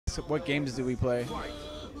what games do we play?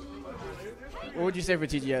 What would you say for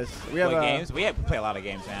TGS? We have games? We play a lot of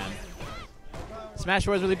games, man. Smash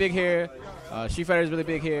 4 is really big here. Street Fighter is really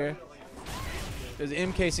big here. There's the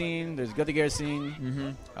MK scene. There's Guilty Gear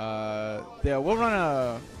scene. Yeah,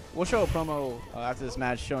 we'll show a promo after this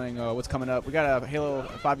match showing what's coming up. We got a Halo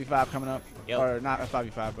 5v5 coming up, or not a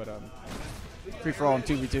 5v5, but free for all and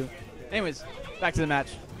 2v2. Anyways, back to the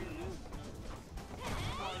match.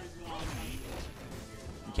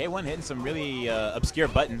 K1 hitting some really obscure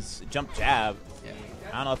buttons. Jump jab. Yeah.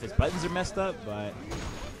 I don't know if his buttons are messed up, but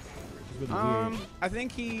it's really weird. I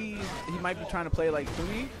think he might be trying to play like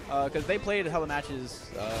Fumi, because they played hella matches.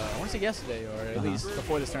 I want to say yesterday, or at least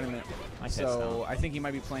before this tournament. So I think he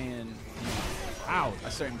might be playing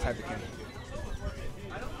a certain type of character.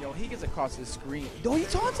 Yo, he gets across the screen. Yo, he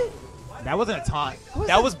taunted. That wasn't a taunt.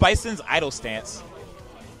 That was Bison's idle stance.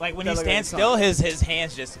 Like when he stands still, his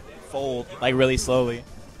hands just fold like really slowly.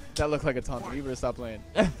 That looked like a taunt. You better stop playing.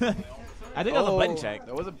 I think that was a button check.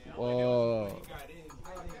 That was a. Whoa.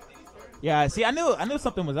 Yeah. See, I knew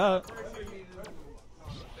something was up.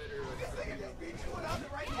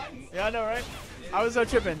 Yeah, I know, right? I was so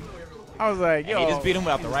tripping. I was like, yo. And he just beat him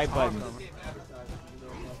without the right button.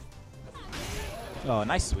 Oh,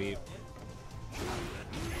 nice sweep.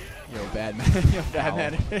 Yo, bad man. Yo, bad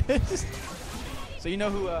man. So you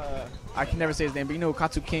know who, I can never say his name, but you know who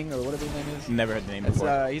Katsu King or whatever his name is? Never heard the name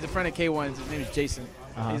before. He's a friend of K1's. His name is Jason.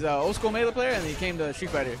 He's an old school Melee player, and he came to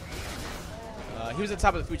Street Fighter. He was at the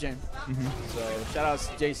top of the food chain. So shout out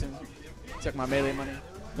to Jason. Took my Melee money.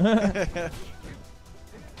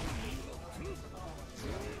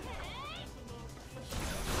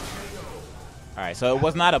 All right, so it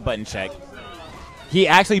was not a button check. He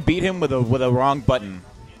actually beat him with a wrong button.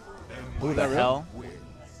 Who the hell?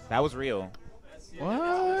 That was real.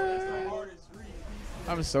 What?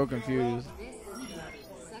 I'm so confused.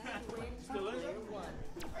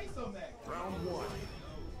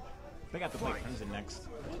 They got to play Crimson next.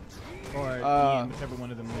 Or Ian, whichever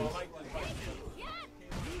one of them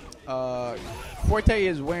is. Forte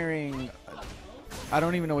is wearing, I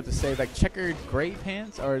don't even know what to say, like checkered gray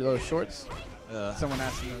pants or those shorts. Someone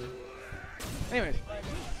asked me. Anyways,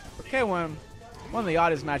 for K1, one of the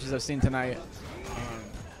oddest matches I've seen tonight.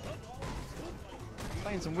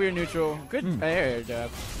 Playing some weird neutral. Good air jab.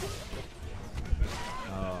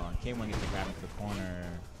 Oh, K1 gets to grab into the corner.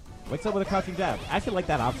 What's up with a crouching jab? I actually like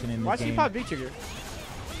that option in this game. Why she pop V-trigger?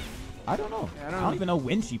 I don't know. Yeah, I don't even know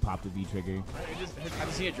when she popped the V-trigger. I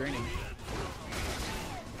just see it draining.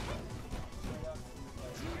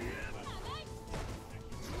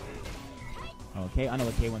 Okay, I know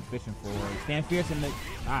what K1's fishing for. Stand fierce in the...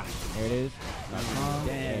 there it is.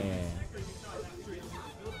 Yeah.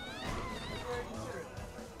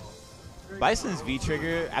 Bison's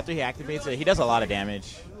V-trigger, after he activates it, he does a lot of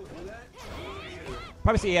damage.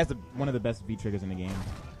 Probably say he has one of the best V-triggers in the game.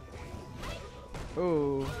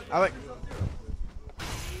 Ooh, I like...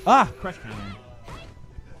 Crush counter.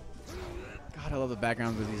 God, I love the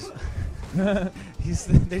backgrounds of these.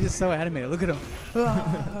 They're just so animated. Look at him.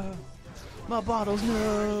 My bottles,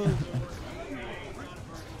 no.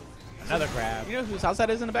 Another grab. You know whose house that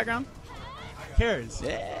is in the background? Cares.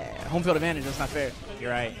 Yeah. Home field advantage. That's not fair. You're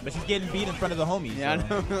right. But she's getting beat in front of the homies. Yeah,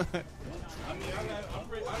 so. I know.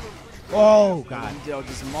 Oh, God. Yo,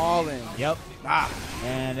 just mauling. Yep.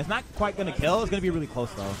 And it's not quite going to kill. It's going to be really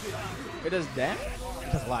close, though. It does damage?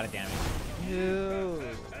 It does a lot of damage. Ew.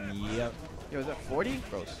 Yep. Yo, is that 40?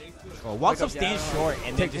 Gross. Oh, walks up, stands short,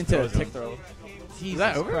 and then just throws tick throw. Jesus is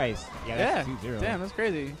that over? Christ. Yeah, that's 2-0. Damn, that's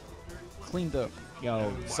crazy. Cleaned up.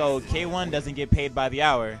 Yo, so K1 doesn't get paid by the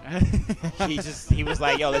hour. he was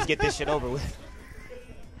like, yo, let's get this shit over with.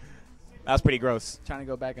 That was pretty gross. Trying to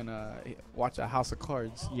go back and watch a House of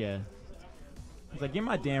Cards. Yeah. He's like, give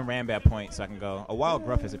my damn Rambat point so I can go. A wild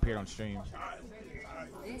gruff has appeared on stream.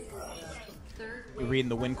 You're reading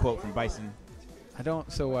the win quote from Bison. I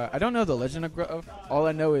don't know the legend of Gruff. All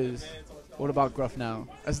I know is, what about Gruff now?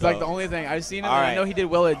 That's like the only thing I've seen him. And I know he did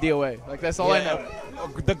well at DOA. Like that's all I know.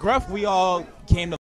 The gruff we all came to